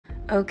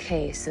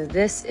Okay, so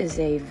this is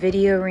a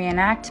video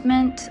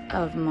reenactment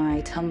of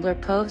my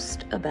Tumblr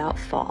post about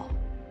fall.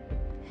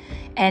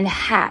 And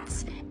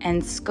hats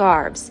and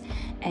scarves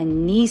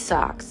and knee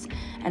socks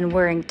and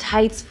wearing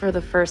tights for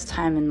the first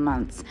time in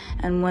months.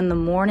 And when the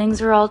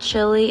mornings are all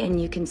chilly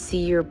and you can see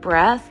your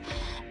breath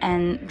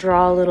and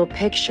draw little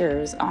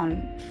pictures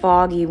on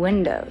foggy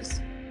windows.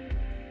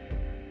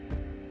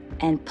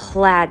 And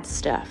plaid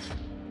stuff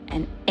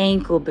and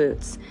ankle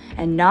boots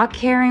and not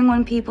caring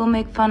when people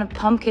make fun of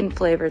pumpkin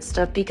flavored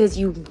stuff because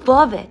you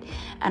love it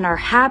and are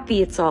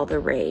happy it's all the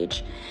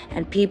rage,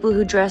 and people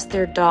who dress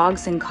their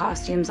dogs in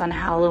costumes on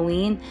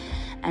Halloween,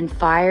 and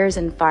fires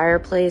and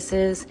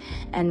fireplaces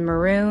and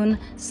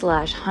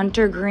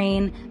maroon/hunter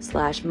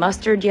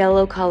green/mustard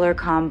yellow color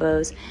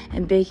combos,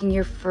 and baking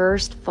your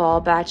first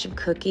fall batch of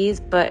cookies,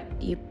 but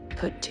you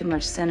put too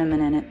much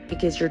cinnamon in it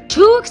because you're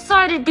too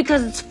excited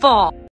because it's fall.